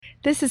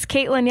This is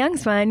Caitlin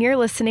Youngsma, and you're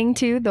listening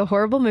to the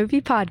Horrible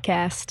Movie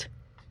Podcast.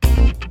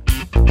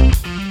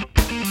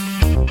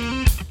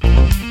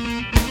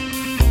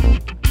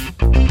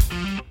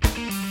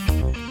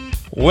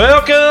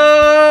 Welcome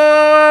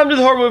to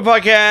the Horrible Movie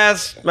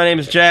Podcast. My name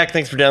is Jack.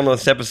 Thanks for downloading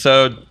this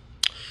episode.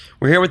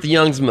 We're here with the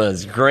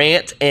Youngsmas,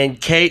 Grant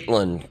and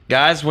Caitlin.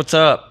 Guys, what's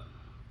up?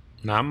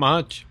 Not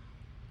much.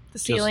 The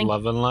ceiling.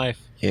 Just loving life.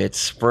 It's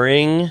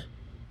spring.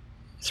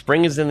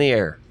 Spring is in the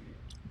air.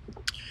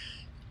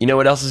 You know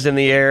what else is in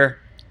the air?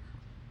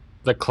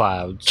 The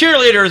clouds.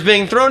 Cheerleaders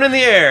being thrown in the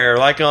air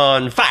like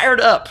on Fired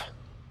Up.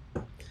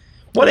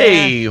 What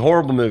a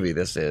horrible movie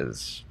this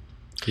is.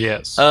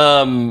 Yes.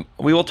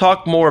 We will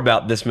talk more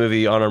about this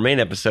movie on our main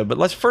episode, but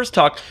let's first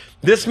talk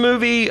this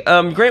movie.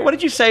 Grant, what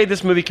did you say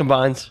this movie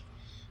combines?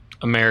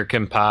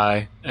 American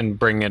Pie and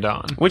Bring It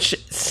On. Which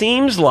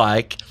seems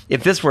like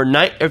if this were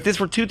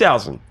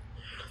 2000,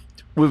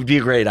 would be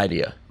a great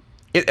idea.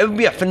 It would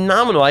be a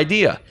phenomenal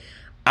idea.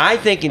 I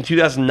think in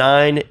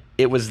 2009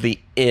 it was the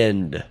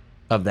end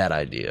of that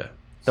idea.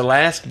 The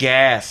last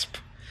gasp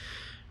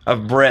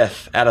of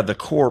breath out of the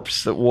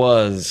corpse that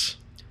was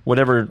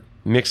whatever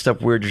mixed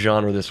up weird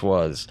genre this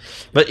was.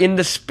 But in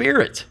the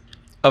spirit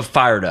of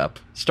Fired Up,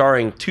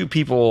 starring two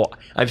people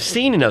I've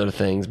seen in other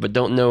things but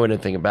don't know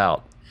anything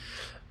about.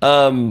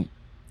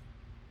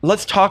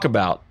 Let's talk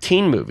about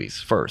teen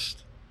movies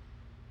first.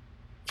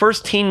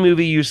 First teen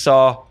movie you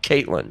saw,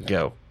 Caitlin,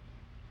 go.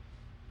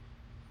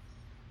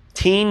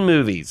 Teen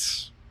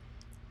movies.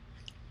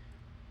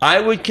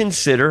 I would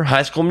consider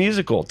High School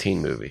Musical a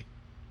teen movie.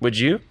 Would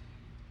you?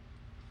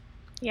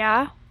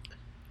 Yeah.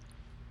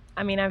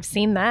 I mean, I've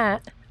seen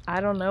that.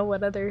 I don't know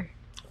what other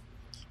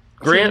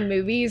Grant, teen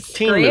movies.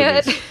 teen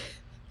Grant. movies.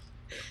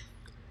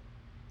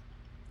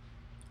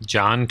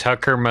 John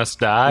Tucker Must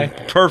Die.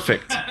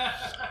 Perfect.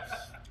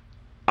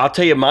 I'll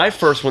tell you, my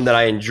first one that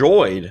I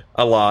enjoyed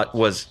a lot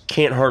was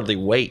Can't Hardly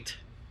Wait.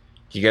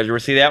 Did you guys ever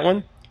see that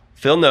one?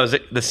 Phil knows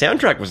it. The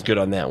soundtrack was good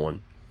on that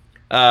one.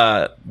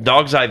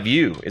 Dog's Eye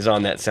View is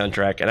on that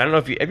soundtrack. And I don't know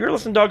if have you ever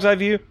listened to Dog's Eye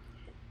View?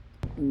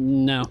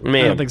 No,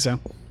 Man. I don't think so.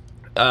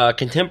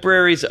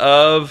 Contemporaries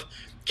of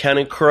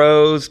Counting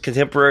Crows,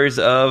 contemporaries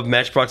of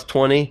Matchbox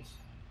 20.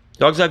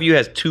 Dog's Eye View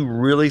has two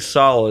really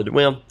solid,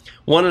 well,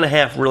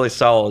 1.5 really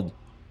solid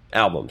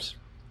albums.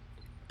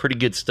 Pretty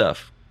good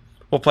stuff.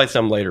 We'll play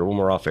some later when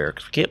we're off air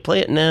because we can't play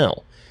it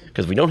now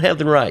because we don't have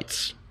the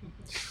rights.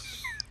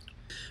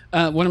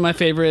 One of my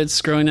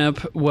favorites growing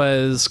up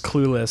was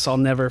Clueless. I'll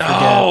never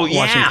forget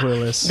watching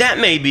Clueless. That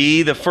may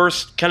be the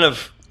first kind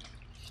of,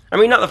 I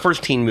mean, not the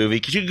first teen movie,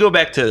 because you could go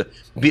back to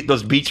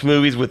those beach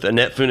movies with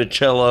Annette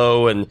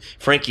Funicello and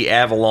Frankie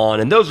Avalon,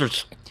 and those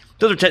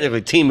are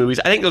technically teen movies.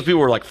 I think those people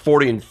were like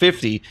 40 and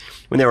 50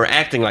 when they were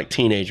acting like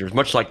teenagers,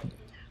 much like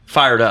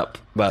Fired Up.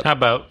 But How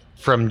about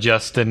From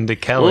Justin to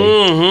Kelly?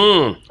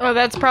 Mm-hmm. Oh,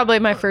 that's probably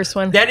my first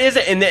one. That is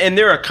it. And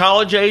they're a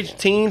college-age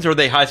teens, or are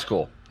they high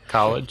school?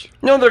 College?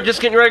 No, they're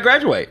just getting ready to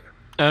graduate.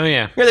 Oh,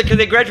 yeah. Yeah, because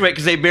they graduate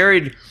because they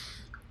buried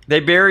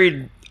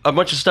a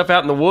bunch of stuff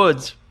out in the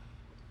woods.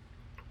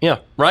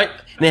 Yeah, right?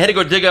 And they had to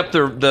go dig up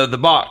the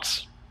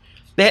box.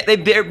 They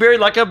buried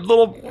like a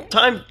little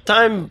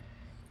time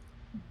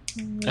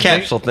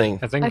capsule thing.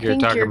 I think I you're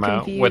think talking you're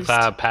about confused. with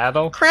a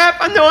paddle. Crap,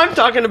 I know I'm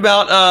talking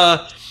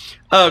about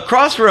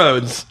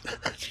Crossroads.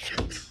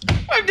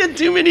 I've done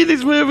too many of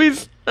these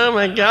movies. Oh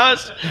my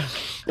gosh.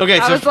 Okay,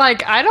 I so was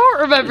like, I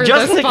don't remember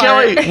Justin this and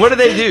part. Kelly, what do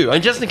they do?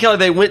 And Justin and Kelly,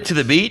 they went to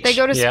the beach? They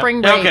go to Yeah.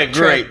 spring break. Okay, trip.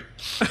 great.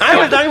 I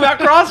was talking about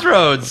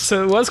Crossroads.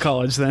 So it was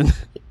college then.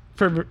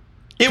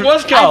 It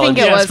was college. I think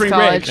it Yeah, was spring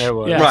college. break. It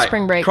was. Yeah. Right.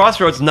 Spring break.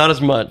 Crossroads, not as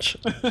much.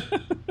 And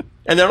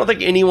I don't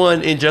think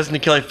anyone in Justin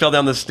and Kelly fell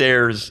down the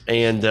stairs.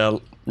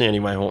 And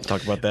anyway, I won't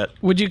talk about that.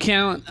 Would you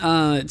count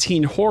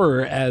teen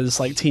horror as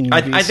like teen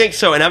movies? I think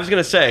so. And I was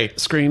going to say,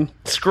 Scream.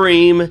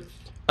 Scream.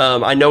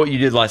 I Know What You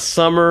Did Last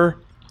Summer.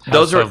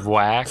 House of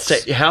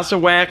Wax. House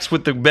of Wax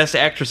with the best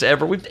actress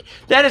ever.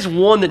 That is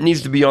one that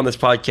needs to be on this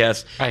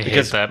podcast. I hate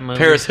because that movie.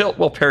 Paris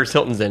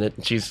Hilton's in it.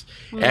 And she's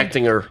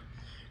acting her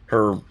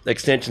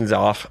extensions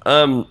off.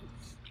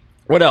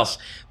 What else?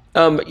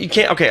 You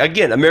can't. Okay,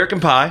 again, American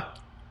Pie.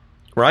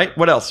 Right?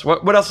 What else?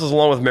 What else is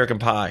along with American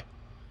Pie?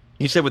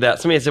 You said without.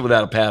 Somebody said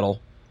without a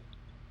paddle.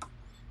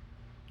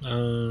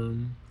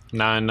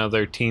 Not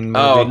another teen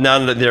movie.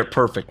 Oh, they're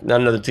perfect. Not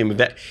another teen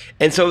movie.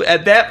 And so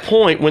at that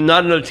point, when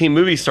Not Another Teen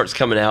Movie starts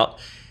coming out,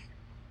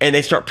 and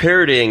they start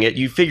parodying it,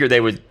 you figure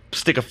they would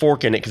stick a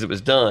fork in it because it was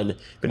done.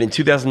 But in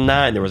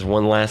 2009, there was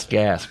one last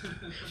gasp,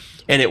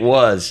 and it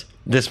was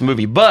this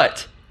movie.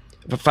 But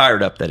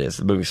Fired Up, that is.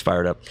 The movie's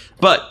Fired Up.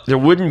 But there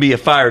wouldn't be a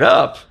Fired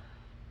Up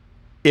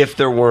if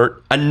there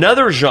weren't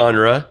another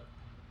genre,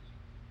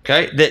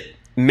 okay, that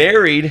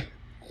married.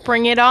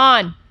 Bring it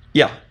on.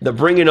 Yeah, the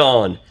Bring It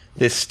On,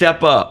 the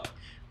Step Up,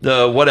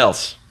 the what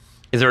else?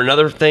 Is there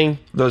another thing?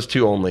 Those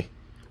two only.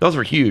 Those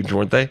were huge,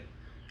 weren't they?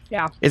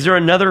 Yeah. Is there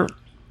another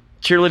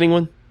cheerleading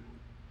one?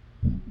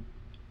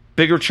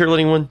 Bigger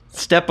cheerleading one?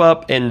 Step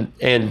Up and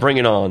Bring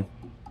It On.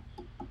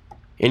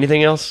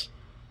 Anything else?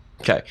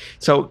 Okay,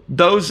 so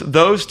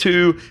those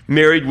two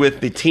married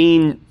with the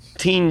teen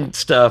teen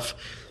stuff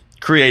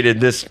created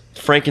this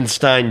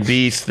Frankenstein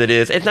beast that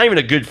is. It's not even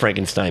a good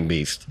Frankenstein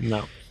beast.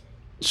 No.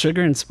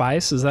 Sugar and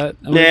Spice, is that?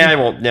 I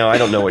won't. No, I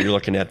don't know what you're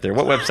looking at there.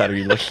 What website are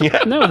you looking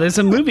at? No, there's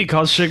a movie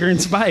called Sugar and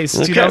Spice.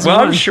 Okay, 2001.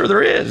 well, I'm sure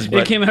there is.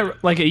 But It came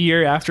out like a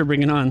year after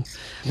Bring It On.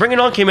 Bring It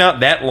On came out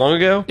that long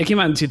ago. It came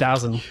out in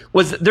 2000.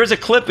 There's a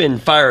clip in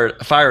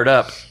Fired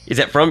Up? Is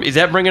that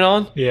Bring It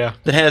On? Yeah.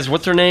 That has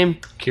what's her name?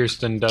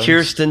 Kirsten Dunst.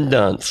 Kirsten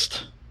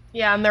Dunst.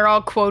 Yeah, and they're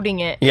all quoting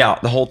it. Yeah,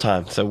 the whole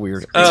time. So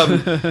weird.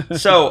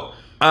 There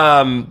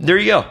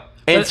you go.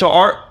 And so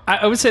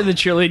I would say the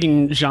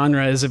cheerleading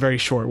genre is a very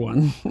short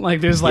one.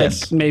 Like there's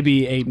Yes.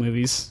 maybe 8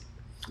 movies.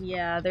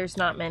 Yeah, there's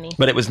not many.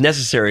 but it was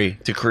necessary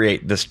to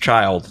create this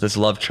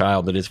love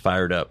child that is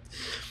Fired Up.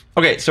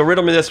 Okay, so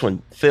riddle me this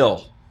one,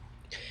 Phil.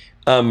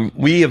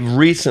 We have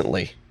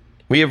recently,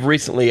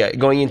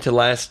 going into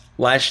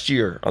last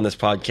year on this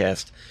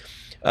podcast,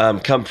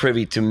 come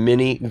privy to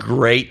many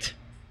great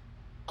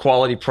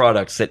quality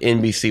products that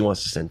NBC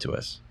wants to send to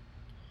us.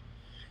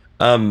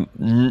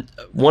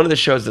 One of the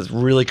shows that's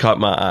really caught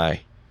my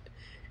eye,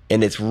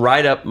 and it's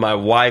right up my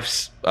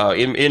wife's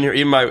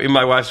in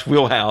my wife's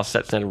wheelhouse.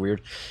 That sounded weird.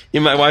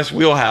 In my wife's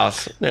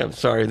wheelhouse. No, I'm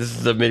sorry. This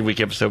is a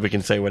midweek episode. We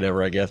can say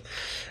whatever, I guess.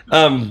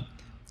 And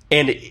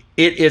it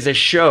is a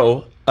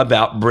show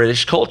about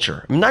British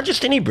culture, not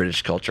just any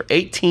British culture.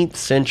 18th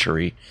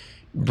century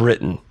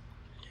Britain.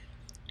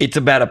 It's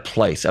about a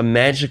place, a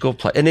magical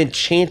place, an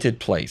enchanted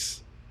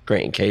place.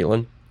 Grant and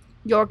Caitlin.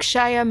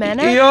 Yorkshire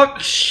Manor?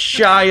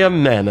 Yorkshire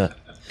Manor.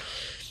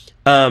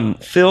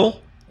 Phil,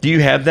 do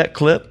you have that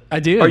clip? I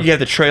do. Or you have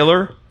the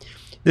trailer?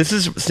 This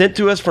is sent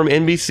to us from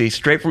NBC,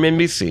 straight from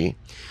NBC.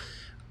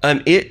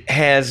 It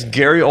has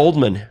Gary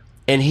Oldman,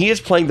 and he is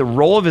playing the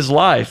role of his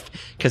life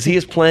because he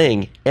is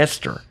playing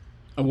Esther.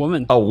 A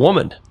woman. A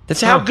woman.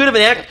 That's how good of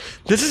an act.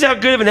 This is how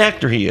good of an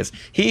actor he is.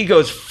 He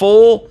goes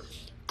full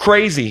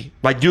crazy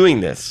by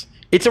doing this.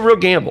 It's a real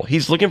gamble.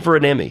 He's looking for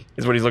an Emmy,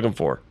 is what he's looking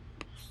for.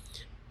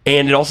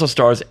 And it also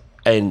stars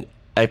a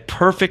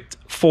perfect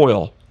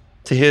foil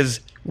to his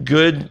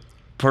good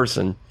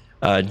person,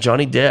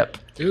 Johnny Depp,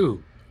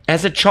 Ooh.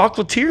 as a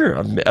chocolatier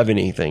of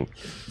anything.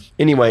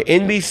 Anyway,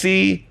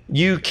 NBC,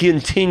 you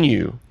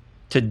continue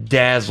to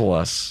dazzle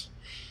us.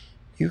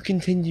 You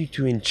continue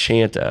to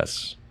enchant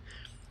us.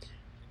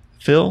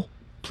 Phil,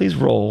 please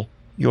roll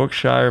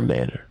Yorkshire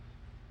Manor.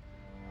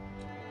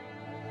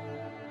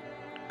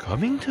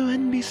 Coming to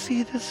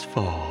NBC this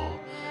fall,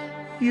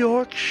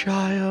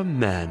 Yorkshire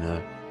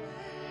Manor.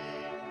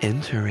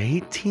 Enter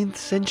 18th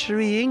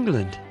century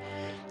England.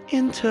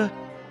 Enter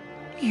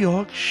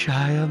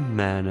Yorkshire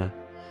Manor.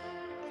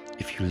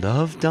 If you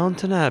love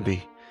Downton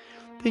Abbey,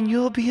 then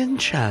you'll be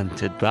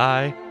enchanted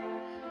by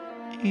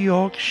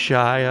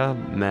Yorkshire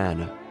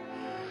Manor.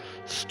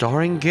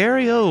 Starring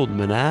Gary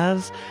Oldman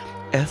as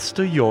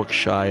Esther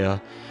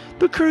Yorkshire,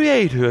 the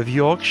creator of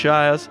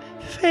Yorkshire's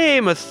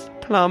famous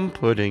plum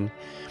pudding,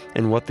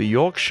 and what the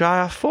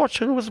Yorkshire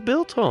fortune was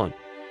built on.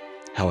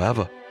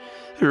 However,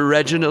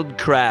 Reginald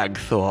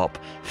Cragthorpe,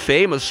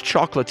 famous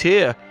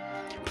chocolatier,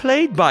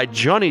 played by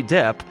Johnny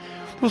Depp,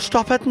 will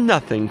stop at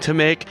nothing to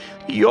make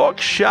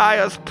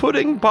Yorkshire's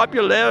pudding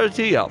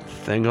popularity a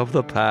thing of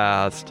the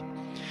past.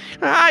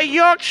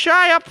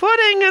 Yorkshire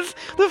pudding is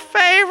the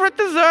favorite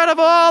dessert of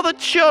all the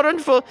children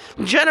for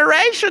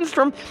generations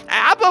from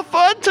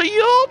Aberford to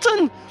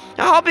Yulton.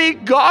 I'll be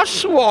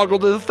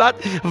gosh-swoggled if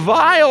that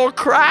vile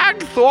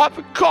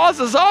Cragthorpe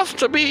causes us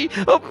to be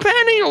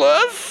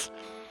penniless.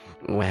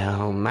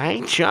 Well,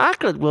 my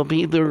chocolate will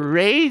be the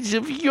rage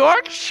of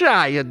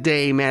Yorkshire,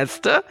 Dame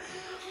Esther,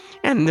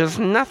 and there's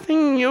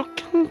nothing you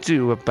can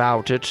do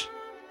about it.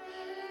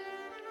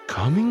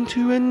 Coming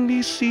to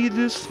NBC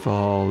this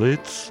fall,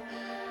 it's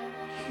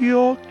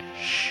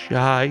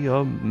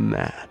Yorkshire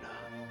Manor.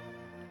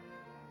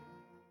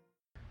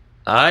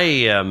 I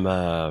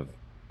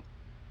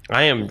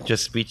am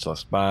just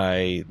speechless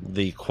by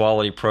the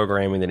quality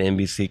programming that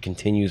NBC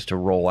continues to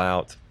roll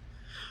out.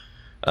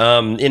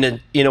 In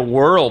a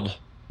world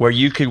where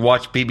you could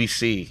watch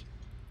BBC.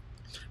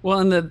 Well,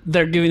 and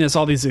they're giving us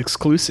all these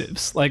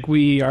exclusives. Like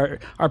we are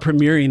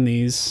premiering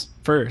these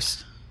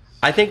first.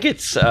 I think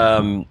it's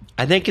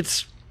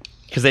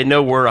because they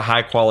know we're a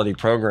high quality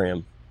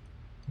program.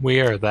 We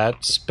are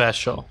that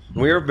special.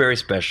 We are very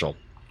special.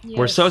 Yes.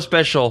 We're so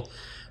special.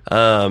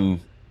 We're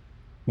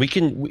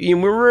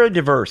very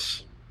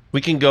diverse.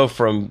 We can go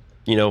from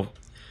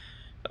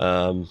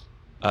an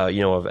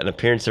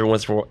appearance every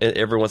once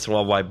in a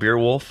while by Beer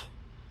Wolf,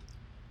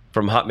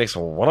 from Hot Mix,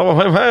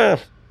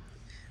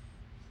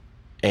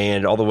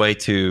 and all the way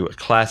to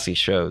classy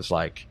shows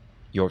like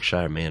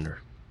Yorkshire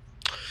Manor.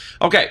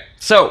 Okay,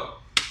 so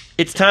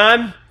it's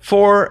time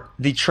for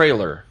the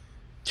trailer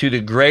to the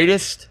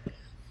greatest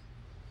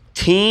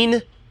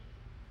teen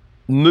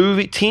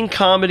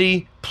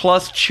comedy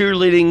plus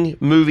cheerleading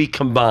movie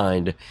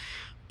combined.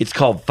 It's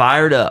called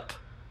Fired Up.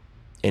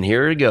 And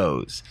here it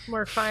goes.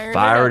 We're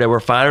firing it up.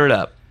 We're firing it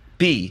up.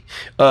 Be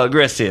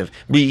aggressive.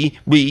 Be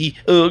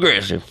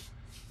aggressive.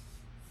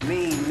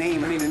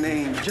 Name. I need a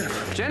name.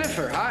 Jennifer.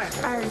 Jennifer, hi.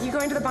 Are you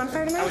going to the bonfire?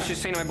 bonfire I tonight? was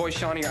just saying to my boy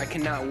Sean here, I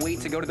cannot wait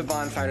to go to the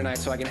bonfire tonight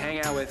so I can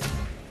hang out with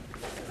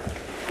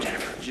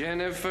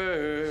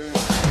Jennifer.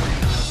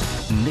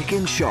 Nick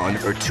and Sean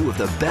are two of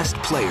the best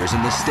players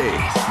in the state.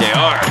 They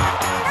are.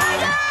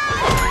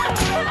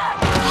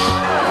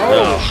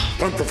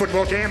 Pumped for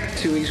football camp?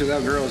 2 weeks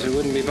without girls, who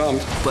wouldn't be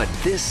bummed? But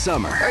this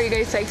summer, Are you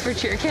guys psyched for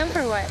cheer camp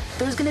or what?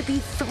 There's gonna be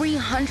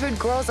 300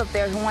 girls up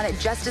there who want it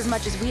just as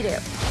much as we do.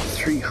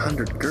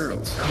 300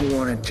 girls who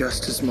want it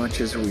just as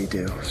much as we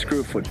do.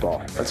 Screw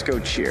football. Let's go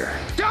cheer.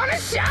 Donna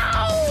Show!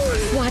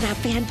 What a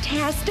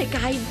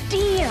fantastic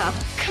idea!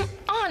 Come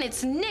on,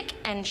 it's Nick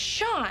and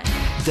Sean.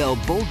 they'll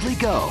boldly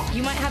go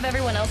You might have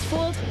everyone else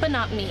fooled, but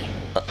not me.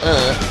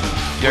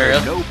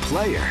 where no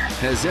player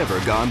has ever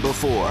gone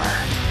before.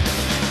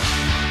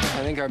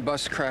 I think our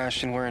bus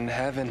crashed and we're in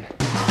heaven.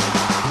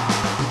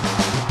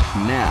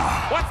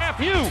 Now, What's up,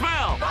 you?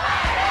 Smell!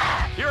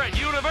 You're at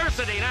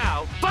university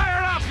now.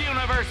 Fire up,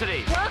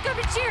 university! Welcome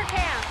to cheer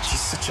camp. She's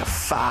such a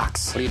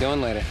fox. What are you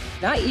doing later?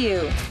 Not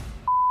you.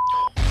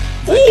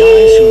 the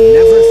guys who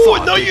never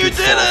thought no, they you could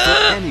fall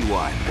for didn't.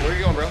 anyone. Where are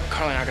you going, bro?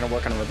 Carl and I are gonna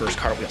work on reverse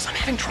cartwheels. I'm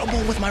having trouble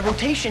with my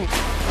rotation.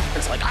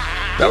 It's like,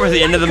 That was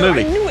the end of the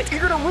movie. I knew it.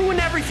 You're gonna ruin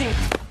everything.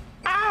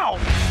 Ow!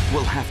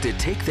 Will have to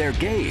take their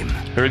game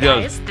Here we go.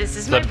 This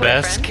is The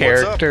best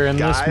character in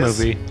this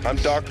movie. I'm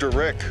Dr.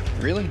 Rick.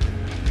 Really?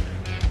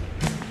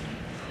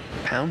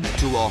 Pound?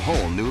 to a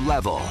whole new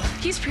level.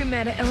 He's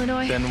pre-med at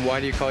Illinois. Then why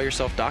do you call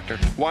yourself doctor?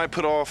 Why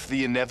put off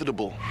the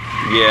inevitable?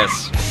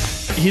 Yes.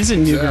 He's a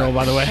new girl,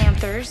 by the way.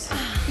 Panthers.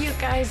 You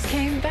guys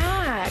came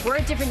back. We're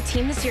a different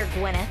team this year,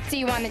 Gwyneth. So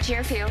you on the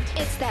cheer field?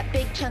 It's that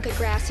big chunk of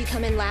grass you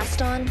come in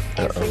last on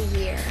every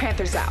year.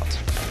 Panthers out.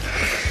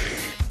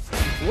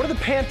 What do the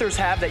Panthers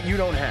have that you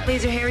don't have?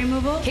 Laser hair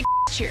removal. Kick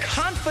cheers.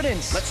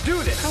 Confidence. Let's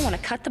do this. I want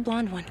to cut the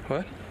blonde one.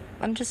 What?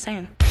 I'm just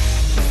saying.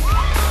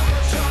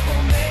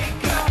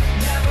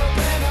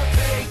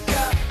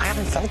 I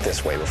haven't felt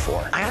this way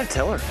before. I gotta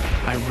tell her.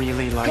 I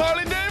really like.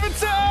 Harley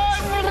Davidson!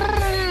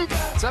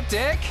 What's up,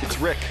 Dick? It's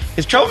Rick.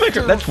 Is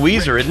Troublemaker? That's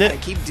Weezer, isn't I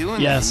it? keep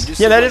doing Yes. that. You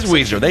just Yeah, that look is such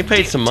Weezer. a They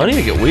paid some money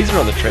to get Weezer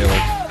on the trailer.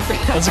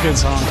 That's a good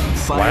song.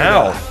 Fired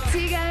Wow. up.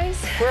 See you guys.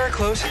 Where are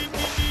clothes?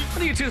 What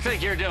do you two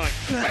think you're doing?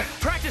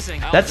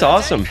 Practicing. That's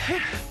awesome.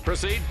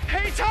 Proceed.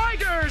 Hey,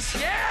 Tigers!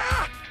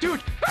 Yeah!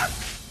 Dude.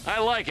 I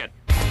like it.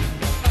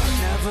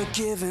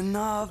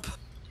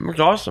 It's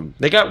awesome.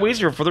 They got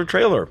Weezer for their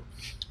trailer.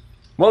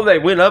 Well, they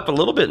went up a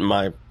little bit in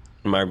my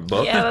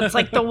book. Yeah, that's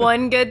like the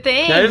one good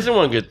thing. That isn't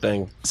one good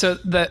thing. So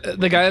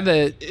the guy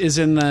that is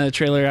in the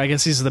trailer, I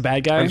guess he's the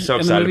bad guy. I'm so in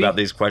the excited movie. about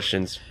these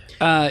questions.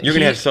 You're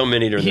gonna have so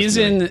many during this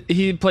movie.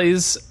 He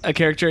plays a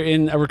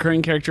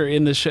recurring character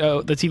in the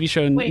show, the TV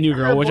show Wait, New her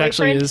Girl, which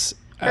actually boyfriend? is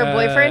Her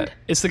boyfriend?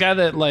 It's the guy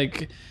that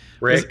like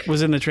Rick.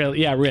 was in the trailer.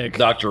 Yeah, Rick.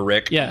 Dr.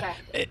 Rick. Yeah,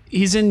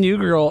 he's in New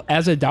Girl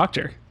as a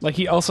doctor. Like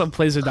he also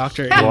plays a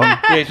doctor. Yeah,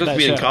 he's supposed to that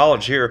be in show.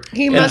 college here.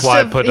 He That's must why I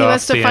have. put He off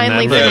must have the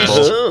finally inevitable.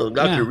 finished. Oh,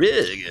 Dr. Yeah.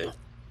 Rick.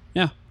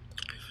 Yeah.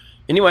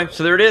 Anyway,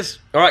 so there it is.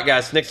 All right,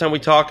 guys. Next time we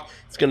talk,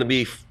 it's going to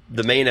be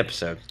the main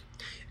episode.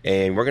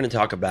 And we're going to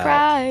talk about...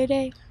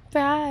 Friday.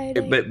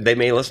 But they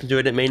may listen to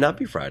it. It may not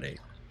be Friday.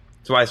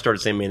 That's why I started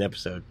saying main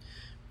episode.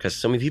 Because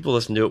so many people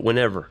listen to it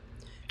whenever.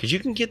 Because you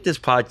can get this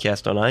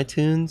podcast on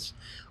iTunes,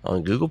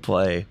 on Google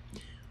Play.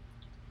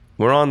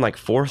 We're on like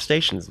 4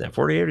 stations now.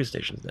 40 radio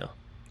stations now.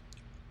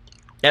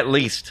 At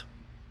least.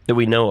 That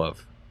we know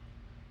of.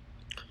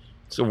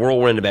 It's a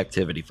whirlwind of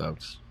activity,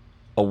 folks.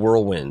 A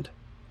whirlwind.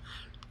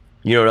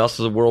 You know what else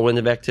is a whirlwind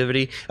of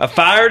activity? A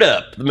Fired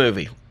Up, the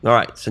movie. All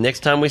right, so next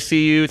time we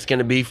see you, it's going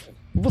to be,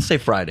 we'll say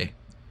Friday.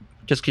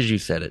 Just because you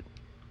said it.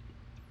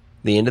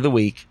 The end of the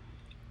week.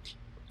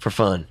 For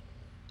fun.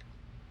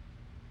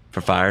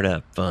 For Fired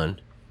Up fun.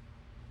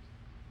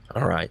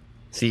 All right.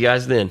 See you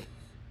guys then.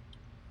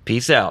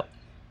 Peace out.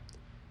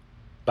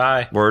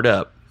 Bye. Word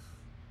up.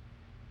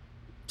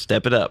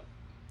 Step it up.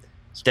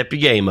 Step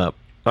your game up.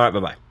 All right,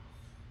 bye-bye.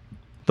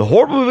 The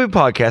Horrible Movie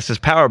Podcast is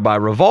powered by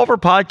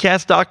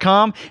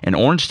RevolverPodcast.com and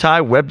Orange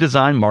Tie Web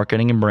Design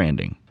Marketing and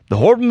Branding. The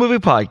Horrible Movie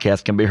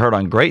Podcast can be heard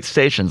on great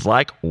stations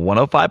like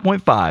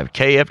 105.5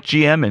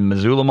 KFGM in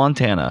Missoula,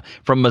 Montana,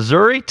 from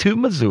Missouri to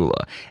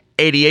Missoula,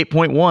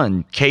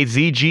 88.1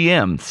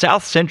 KZGM,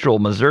 South Central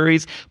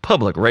Missouri's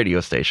public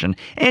radio station,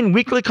 and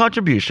weekly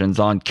contributions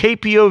on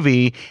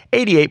KPOV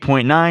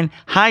 88.9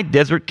 High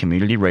Desert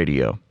Community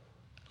Radio.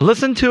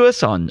 Listen to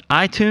us on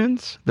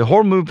iTunes,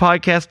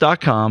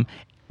 thehorrormoviepodcast.com,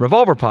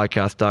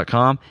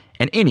 revolverpodcast.com,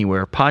 and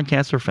anywhere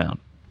podcasts are found.